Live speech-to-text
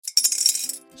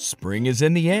Spring is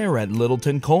in the air at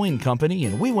Littleton Coin Company,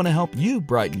 and we want to help you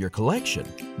brighten your collection.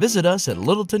 Visit us at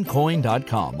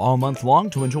littletoncoin.com all month long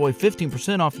to enjoy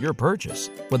 15% off your purchase.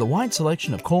 With a wide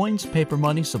selection of coins, paper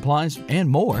money, supplies, and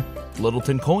more,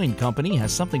 Littleton Coin Company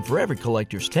has something for every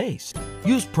collector's taste.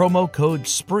 Use promo code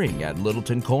SPRING at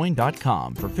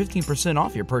littletoncoin.com for 15%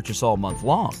 off your purchase all month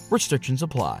long. Restrictions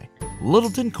apply.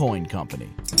 Littleton Coin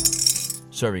Company.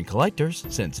 Serving collectors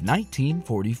since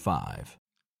 1945.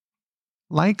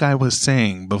 Like I was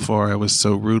saying before I was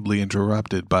so rudely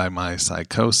interrupted by my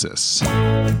psychosis.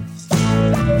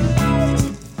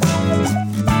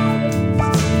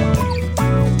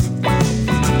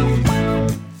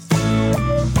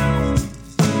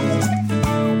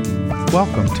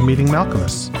 Welcome to Meeting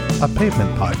Malcolmus, a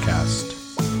pavement podcast.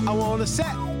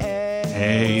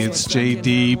 Hey, it's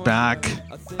JD back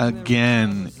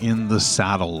again in the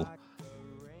saddle.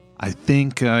 I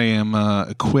think I am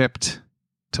equipped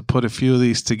to put a few of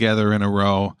these together in a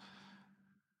row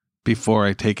before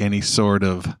I take any sort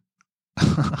of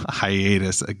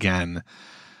hiatus again.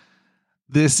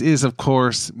 This is, of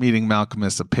course, Meeting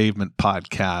Malcolmus, a pavement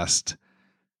podcast,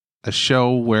 a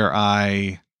show where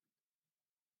I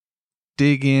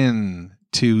dig in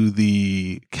to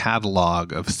the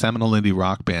catalog of seminal indie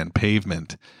rock band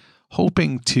Pavement,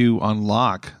 hoping to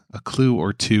unlock a clue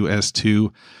or two as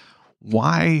to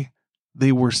why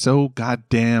they were so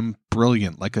goddamn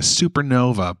brilliant, like a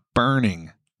supernova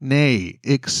burning, nay,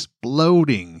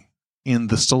 exploding in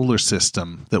the solar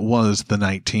system that was the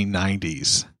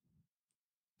 1990s.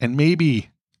 And maybe,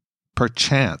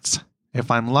 perchance, if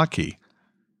I'm lucky,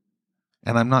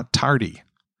 and I'm not tardy,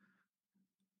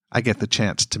 I get the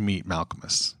chance to meet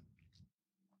Malcolmus.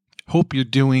 Hope you're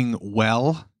doing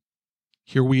well.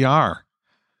 Here we are.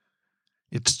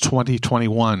 It's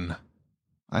 2021.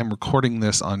 I'm recording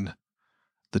this on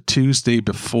the Tuesday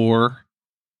before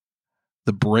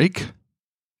the break.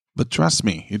 But trust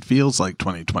me, it feels like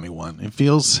 2021. It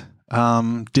feels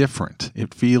different.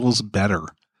 It feels better.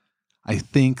 I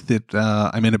think that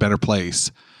I'm in a better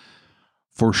place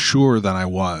for sure than I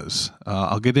was.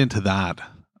 I'll get into that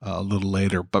a little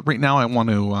later. But right now I want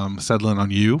to settle in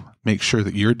on you. Make sure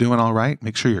that you're doing all right.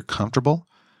 Make sure you're comfortable.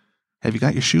 Have you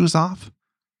got your shoes off?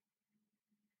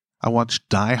 I watched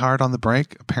Die Hard on the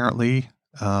break. Apparently,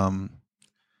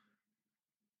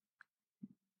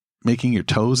 making your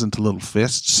toes into little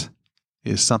fists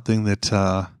is something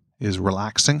that is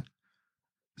relaxing.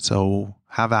 So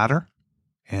have at her.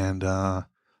 And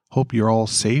hope you're all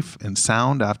safe and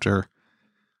sound after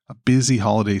a busy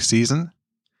holiday season.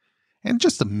 And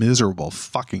just a miserable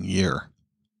fucking year.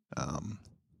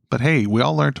 But hey, we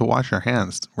all learned to wash our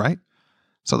hands, right?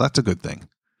 So that's a good thing.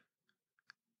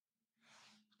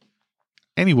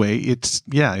 Anyway, it's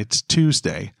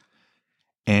Tuesday.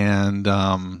 And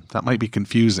that might be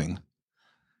confusing.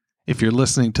 If you're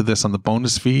listening to this on the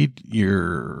bonus feed,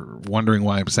 you're wondering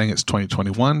why I'm saying it's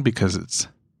 2021 because it's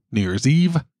New Year's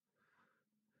Eve.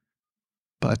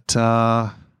 But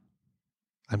I'm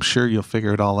sure you'll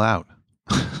figure it all out.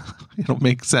 It'll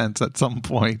make sense at some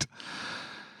point.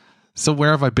 So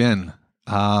where have I been?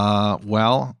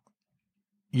 Well,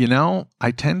 you know,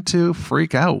 I tend to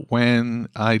freak out when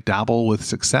I dabble with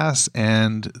success,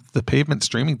 and the Pavement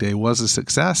Streaming Day was a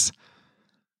success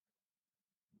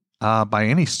by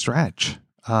any stretch.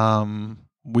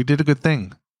 We did a good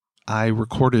thing. I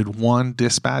recorded one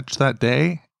dispatch that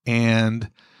day,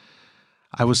 and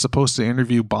I was supposed to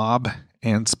interview Bob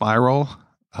and Spiral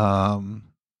to,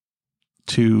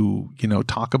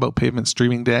 talk about Pavement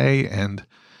Streaming Day, and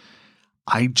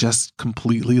I just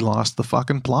completely lost the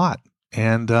fucking plot.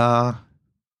 And then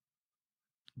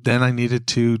I needed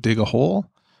to dig a hole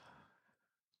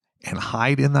and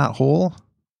hide in that hole.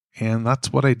 And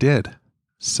that's what I did.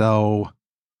 So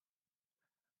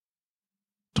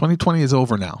 2020 is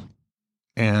over now.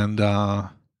 And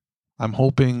I'm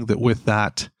hoping that with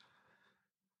that,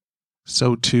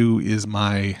 so too is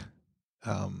my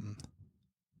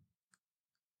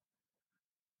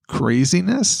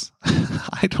craziness.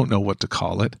 I don't know what to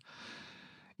call it.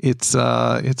 It's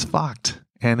fucked,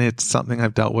 and it's something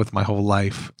I've dealt with my whole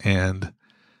life, and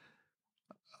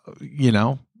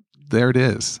there it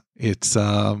is. It's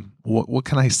what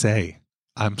can I say?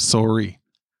 I'm sorry.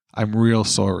 I'm real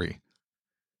sorry.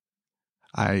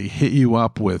 I hit you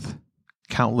up with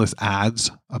countless ads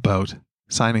about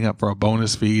signing up for a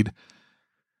bonus feed,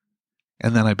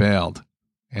 and then I bailed,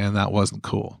 and that wasn't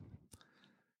cool.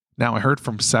 Now, I heard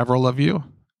from several of you,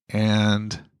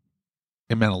 and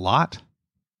it meant a lot.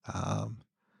 I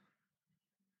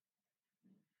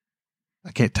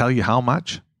can't tell you how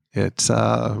much. It's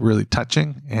really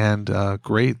touching and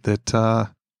great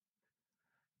that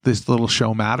this little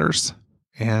show matters.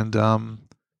 And I'm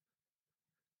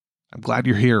glad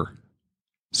you're here.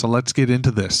 So let's get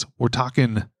into this. We're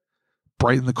talking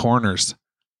Brighten the Corners.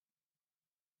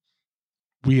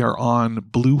 We are on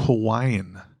Blue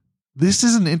Hawaiian. This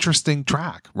is an interesting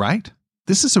track, right?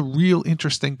 This is a real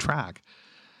interesting track.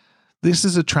 This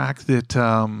is a track that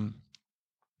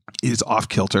is off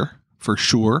kilter for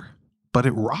sure, but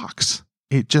it rocks.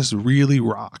 It just really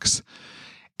rocks.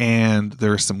 And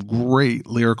there's some great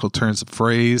lyrical turns of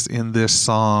phrase in this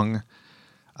song.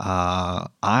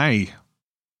 I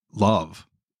love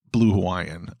Blue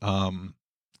Hawaiian.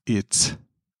 It's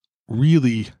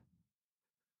really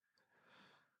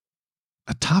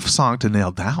a tough song to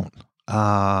nail down.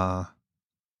 Well,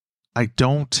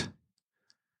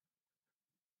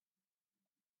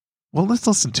 let's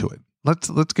listen to it.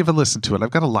 Let's give a listen to it.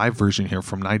 I've got a live version here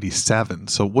from 97,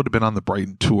 so it would have been on the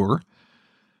Brighton tour.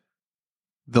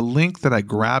 The link that I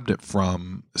grabbed it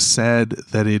from said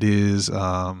that it is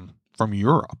from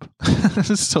Europe.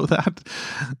 So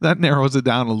that narrows it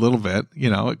down a little bit. You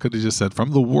know, it could have just said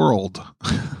from the world.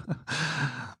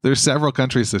 There's several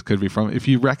countries this could be from. If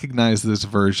you recognize this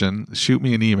version, shoot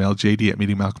me an email,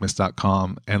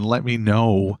 jd@meetingalchemist.com, and let me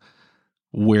know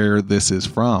where this is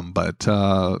from. But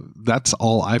that's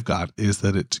all I've got, is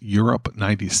that it's Europe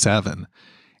 97.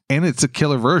 And it's a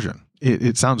killer version.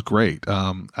 It sounds great.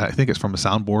 I think it's from a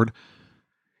soundboard.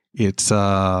 It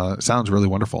sounds really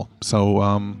wonderful.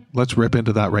 So let's rip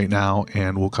into that right now,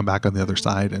 and we'll come back on the other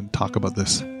side and talk about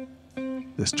this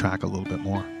track a little bit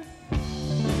more.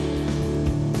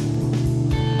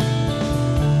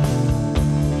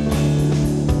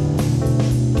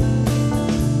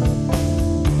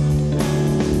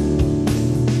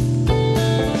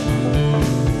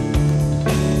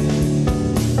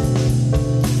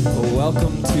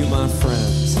 Welcome to my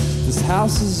friends. This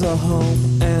house is a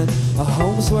home, and a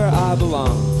home's where I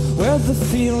belong, where the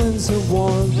feelings are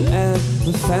warm and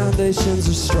the foundations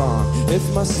are strong. If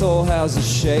my soul has a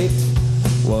shape,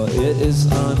 well, it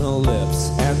is on a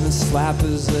lips, and the slap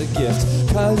is a gift,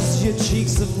 'cause your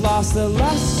cheeks have lost their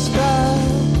luster.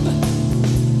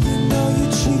 You know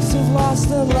your cheeks have lost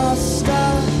their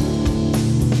luster.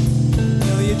 You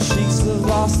know your cheeks have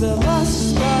lost their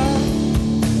luster.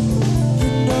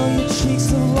 Your cheeks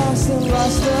have lost their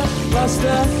luster,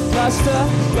 luster, luster,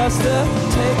 luster.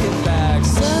 Take it back,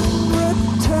 send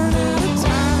return in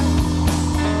time.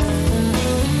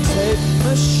 Tape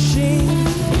machine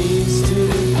needs to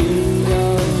be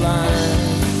aligned.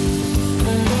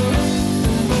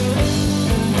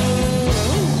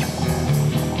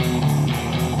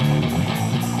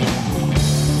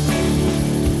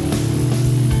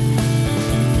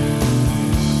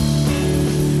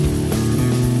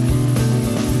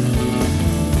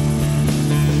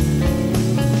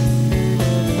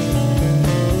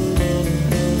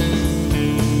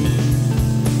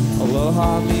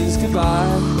 Aloha means goodbye,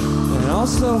 and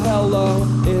also hello.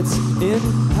 It's in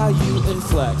how you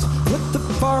inflect. Put the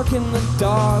bark in the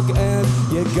dog, and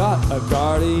you got a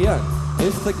guardian.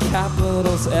 If the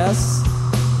capital's S,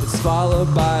 it's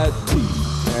followed by a T,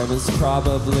 and it's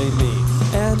probably me.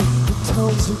 And the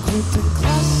tones are grouped in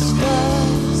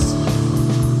clusters.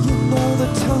 You know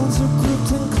the tones are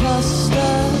grouped in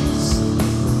clusters.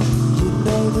 You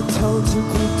know the tones are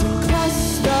grouped in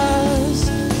clusters.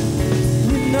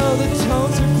 You know the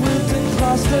tones are grouped in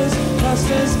clusters,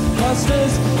 clusters,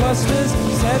 clusters, clusters.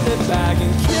 Send it back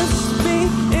and kiss me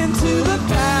into the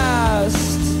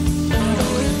past.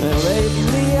 And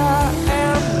lately I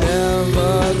am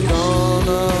never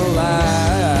gonna last.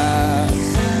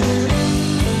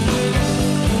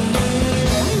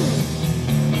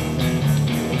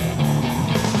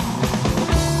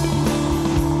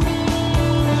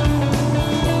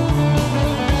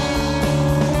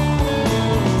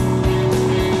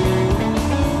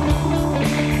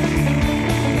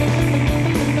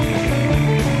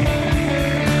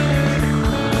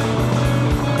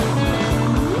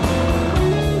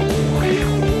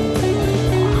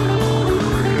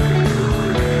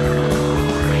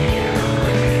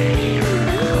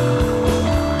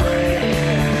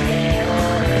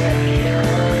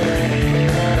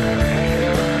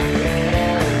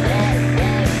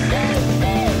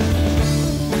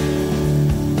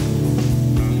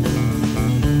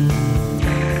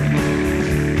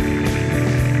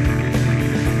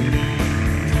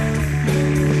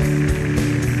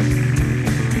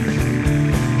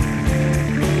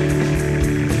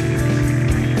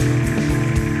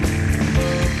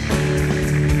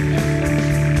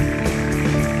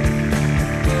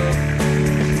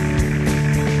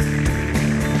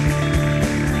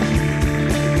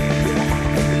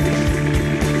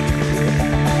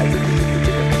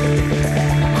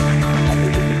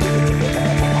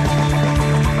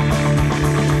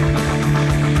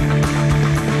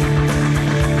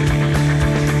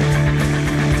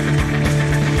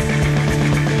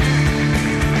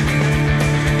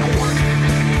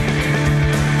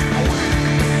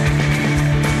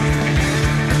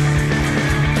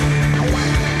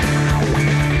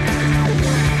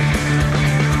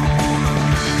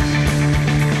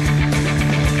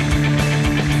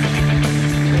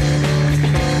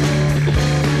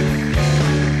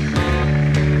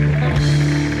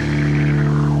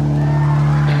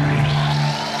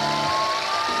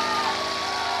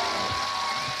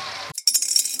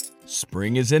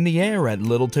 Spring is in the air at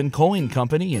Littleton Coin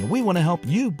Company, and we want to help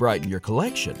you brighten your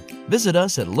collection. Visit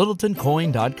us at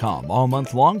littletoncoin.com all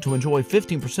month long to enjoy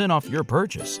 15% off your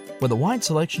purchase. With a wide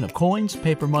selection of coins,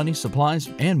 paper money, supplies,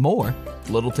 and more,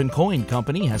 Littleton Coin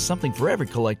Company has something for every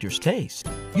collector's taste.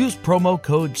 Use promo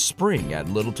code SPRING at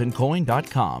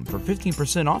littletoncoin.com for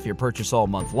 15% off your purchase all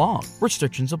month long.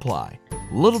 Restrictions apply.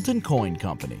 Littleton Coin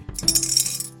Company.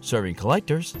 Serving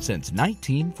collectors since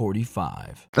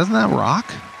 1945. Doesn't that rock?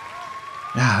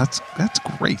 Yeah, that's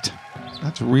great.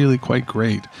 That's really quite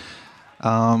great.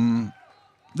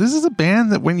 This is a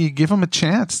band that when you give them a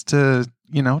chance to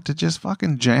just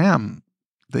fucking jam,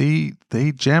 they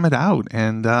jam it out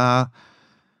and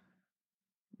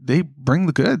they bring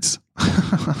the goods.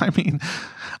 I mean,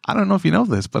 I don't know if you know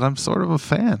this, but I'm sort of a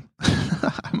fan.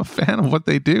 I'm a fan of what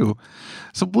they do.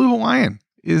 So Blue Hawaiian,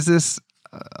 is this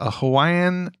a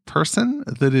Hawaiian person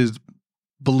that is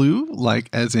blue, like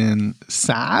as in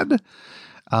sad?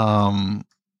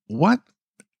 What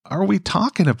are we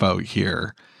talking about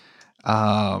here?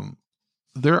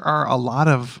 There are a lot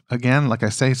of, again, like I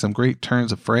say, some great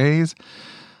turns of phrase.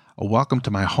 A welcome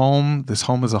to my home. This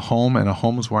home is a home, and a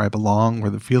home is where I belong, where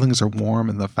the feelings are warm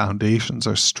and the foundations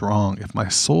are strong. If my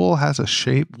soul has a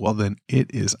shape, well, then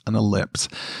it is an ellipse.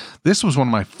 This was one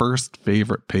of my first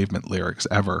favorite Pavement lyrics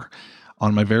ever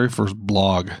on my very first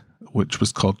blog, which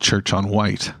was called Church on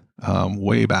White,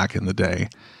 way back in the day.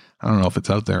 I don't know if it's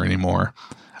out there anymore.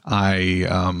 I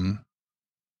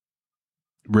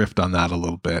riffed on that a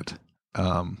little bit.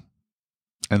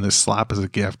 And this slap is a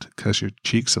gift because your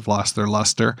cheeks have lost their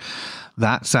luster.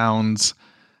 That sounds,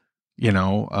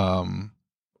 a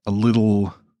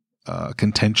little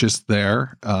contentious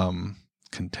there.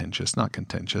 Contentious, not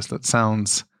contentious. That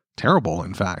sounds terrible,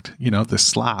 in fact. This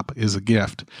slap is a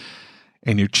gift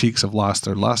and your cheeks have lost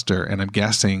their luster. And I'm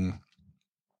guessing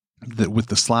that with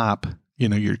the slap,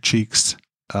 your cheeks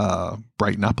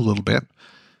brighten up a little bit.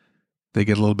 They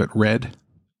get a little bit red.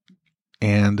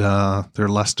 And their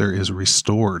luster is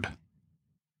restored.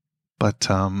 But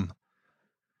I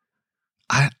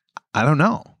don't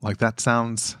know. Like, that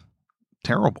sounds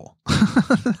terrible.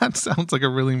 That sounds like a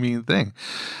really mean thing.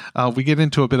 We get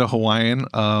into a bit of Hawaiian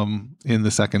in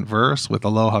the second verse with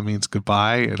aloha means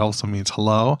goodbye. It also means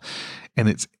hello. And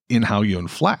it's in how you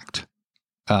inflect.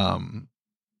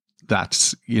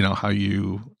 That's, how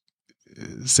you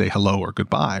say hello or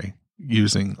goodbye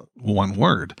using one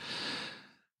word.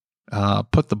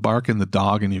 Put the bark in the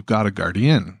dog and you've got a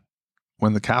guardian.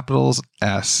 When the capital's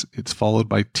S, it's followed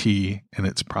by T, and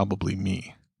it's probably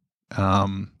me.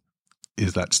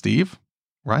 Is that Steve?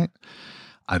 Right?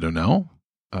 I don't know.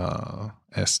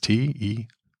 S-T-E.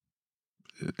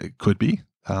 It could be.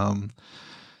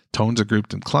 Tones are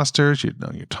grouped in clusters. Your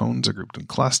tones are grouped in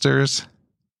clusters.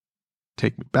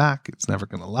 Take me back. It's never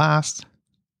going to last.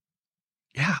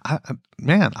 Yeah, I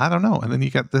don't know. And then you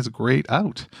got this great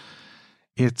out.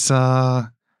 It's,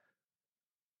 I'm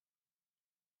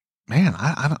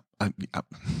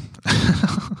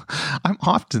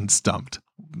often stumped.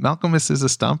 Malcolmus is a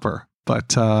stumper, but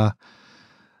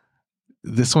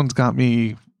this one's got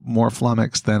me more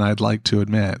flummoxed than I'd like to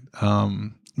admit.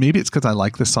 Maybe it's because I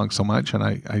like this song so much and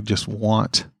I just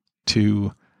want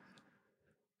to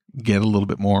get a little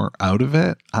bit more out of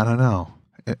it. I don't know.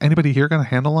 Anybody here got a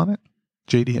handle on it?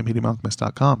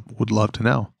 JD@MediaMalcolmus.com. Would love to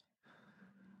know.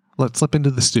 Let's slip into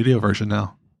the studio version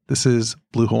now. This is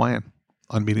Blue Hawaiian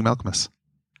on Meeting Malcolmus,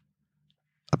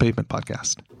 a Pavement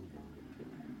podcast.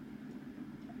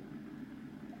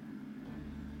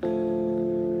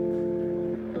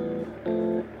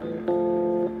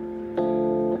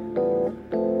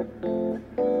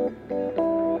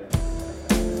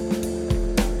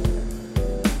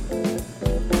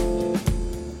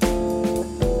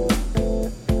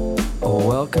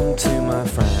 Welcome to my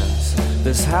friends.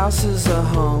 This house is a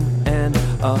home, and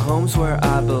a home's where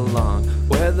I belong,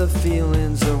 where the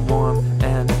feelings are warm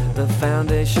and the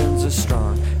foundations are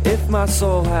strong. If my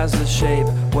soul has a shape,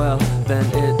 well, then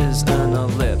it is an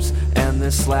ellipse, and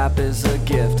this slap is a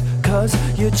gift, 'cause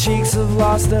your cheeks have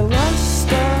lost their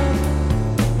luster.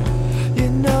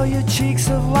 Your cheeks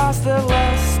have lost their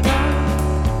luster.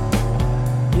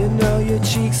 Your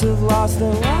cheeks have lost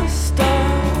their luster.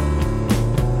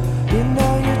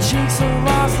 Your cheeks have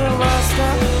lost their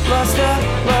luster,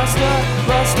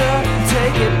 luster,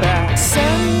 take it back.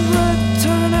 Send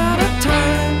return out of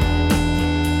time.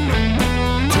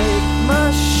 Tape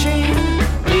machine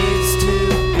needs to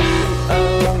be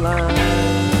aligned.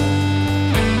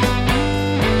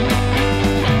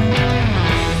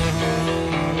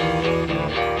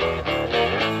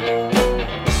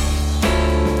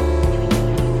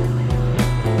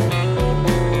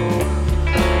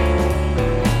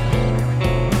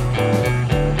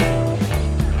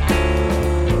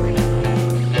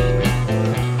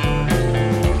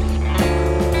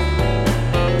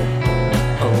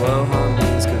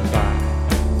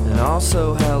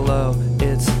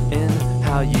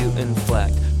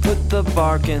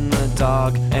 barking the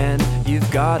dog, and you've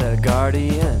got a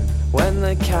guardian. When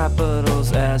the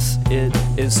capital's S, it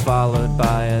is followed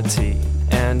by a T,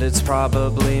 and it's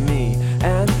probably me.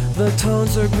 And the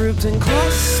tones are grouped in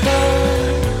clusters.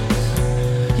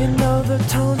 You know the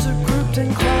tones are grouped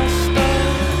in clusters.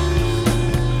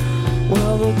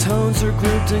 Well, the tones are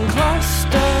grouped in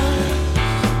clusters.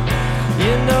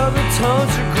 You know the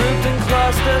tones are grouped in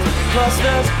clusters,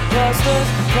 clusters, clusters,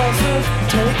 clusters.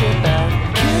 Take it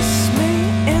back, kiss me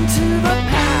into the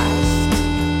past.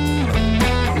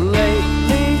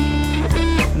 Lately,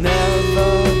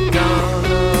 never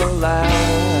gonna last.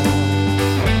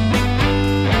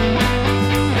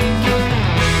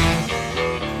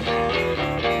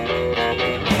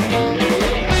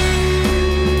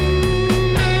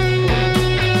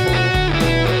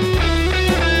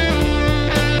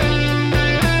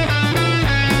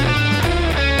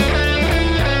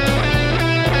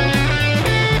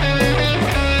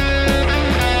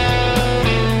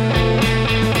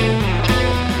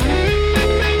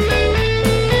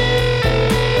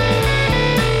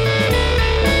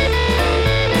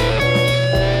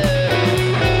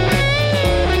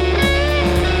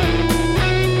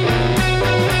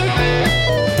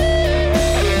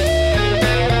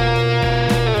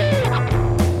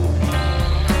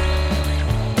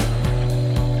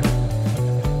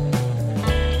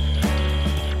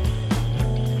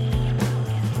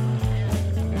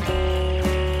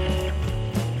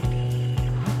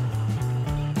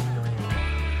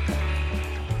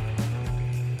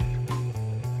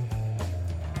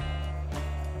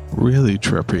 Really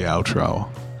trippy outro.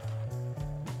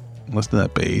 Listen to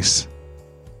that bass.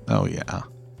 Oh yeah.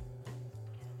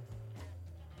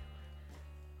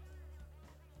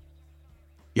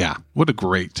 Yeah, what a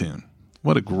great tune.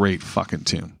 What a great fucking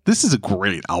tune. This is a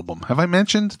great album. Have I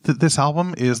mentioned that this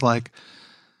album is like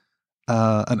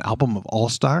an album of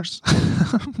all-stars,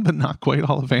 but not quite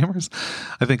Hall of Famers?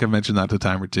 I think I've mentioned that a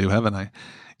time or two, haven't I?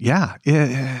 Yeah,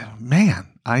 man,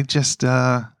 I just,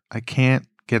 I can't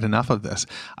get enough of this.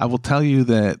 I will tell you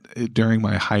that during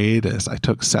my hiatus, I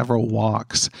took several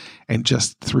walks and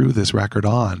just threw this record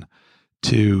on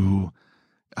to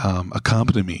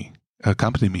accompany me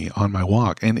on my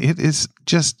walk, and it is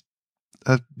just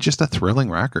a thrilling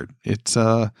record. It's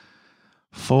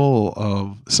full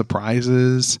of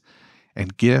surprises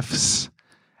and gifts,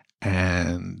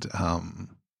 and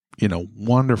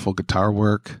wonderful guitar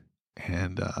work,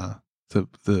 and I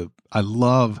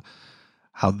love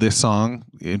how this song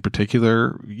in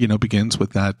particular, begins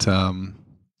with that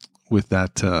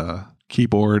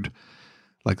keyboard,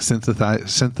 like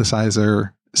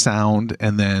synthesizer sound,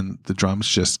 and then the drums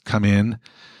just come in,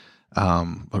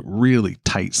 but really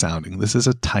tight sounding. This is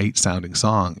a tight sounding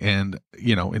song, and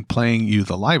in playing you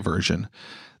the live version,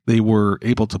 they were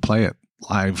able to play it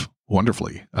live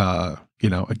wonderfully.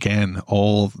 Again,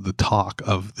 all the talk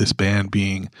of this band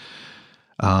being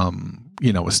a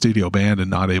studio band and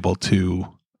not able to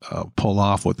pull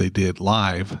off what they did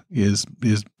live is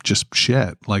just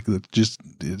shit. Like,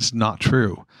 it's not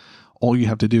true. All you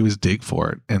have to do is dig for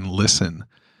it and listen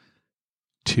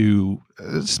to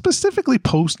specifically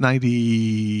post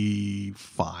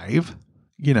 95,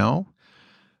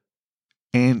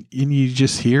 and you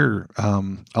just hear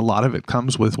a lot of it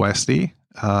comes with Westy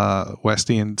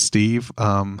and Steve,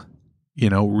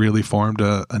 really formed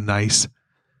a nice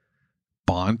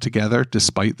bond together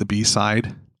despite the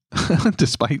B-side,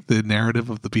 despite the narrative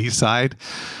of the B-side,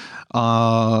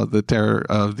 the terror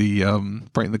of the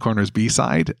Bright in the Corners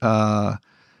B-side.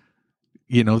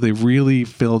 They really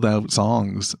filled out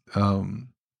songs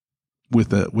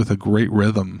with a great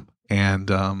rhythm, and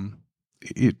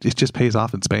it just pays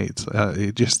off in spades.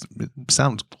 It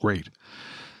sounds great.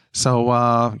 So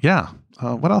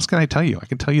what else can I tell you? I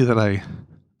can tell you that I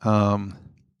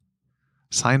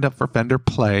signed up for Fender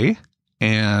Play,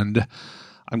 and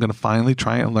I'm going to finally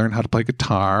try and learn how to play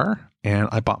guitar. And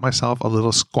I bought myself a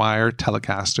little Squier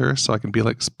Telecaster so I can be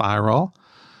like Spiral.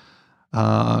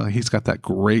 He's got that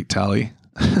great telly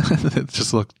that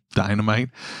just looks dynamite.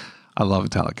 I love a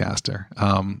Telecaster.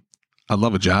 I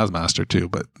love a Jazzmaster too,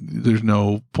 but there's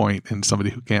no point in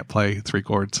somebody who can't play three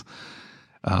chords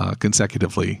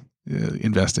consecutively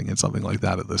investing in something like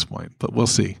that at this point. But we'll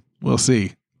see.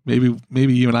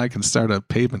 Maybe you and I can start a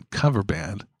Pavement cover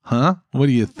band. Huh? What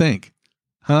do you think?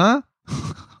 Huh?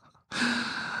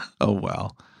 Oh,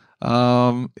 well.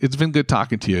 It's been good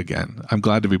talking to you again. I'm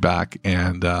glad to be back,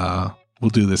 and we'll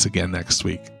do this again next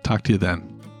week. Talk to you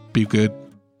then. Be good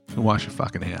and wash your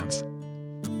fucking hands.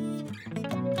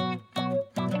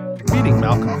 Meeting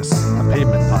Malcolmus, a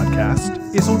Pavement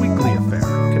podcast, is a weekly affair.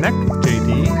 Connect with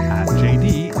JD at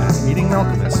at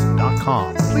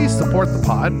meetingmalcolmus.com. Please support the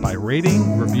pod by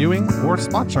rating, reviewing, or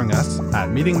sponsoring us at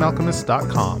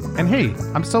meetingmalcolmus.com. And hey,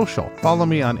 I'm social. Follow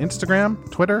me on Instagram,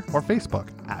 Twitter, or Facebook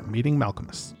at Meeting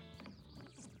Malcolmus.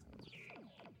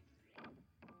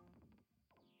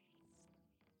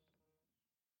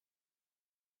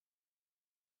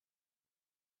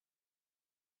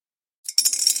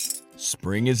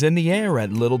 Spring is in the air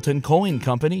at Littleton Coin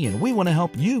Company, and we want to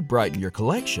help you brighten your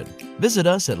collection. Visit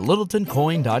us at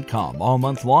littletoncoin.com all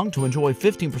month long to enjoy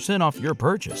 15% off your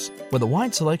purchase. With a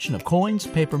wide selection of coins,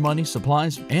 paper money,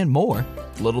 supplies, and more,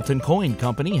 Littleton Coin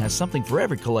Company has something for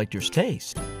every collector's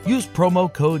taste. Use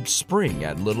promo code SPRING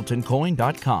at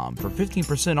littletoncoin.com for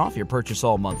 15% off your purchase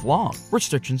all month long.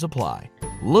 Restrictions apply.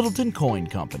 Littleton Coin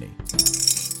Company.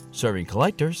 Serving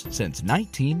collectors since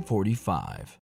 1945.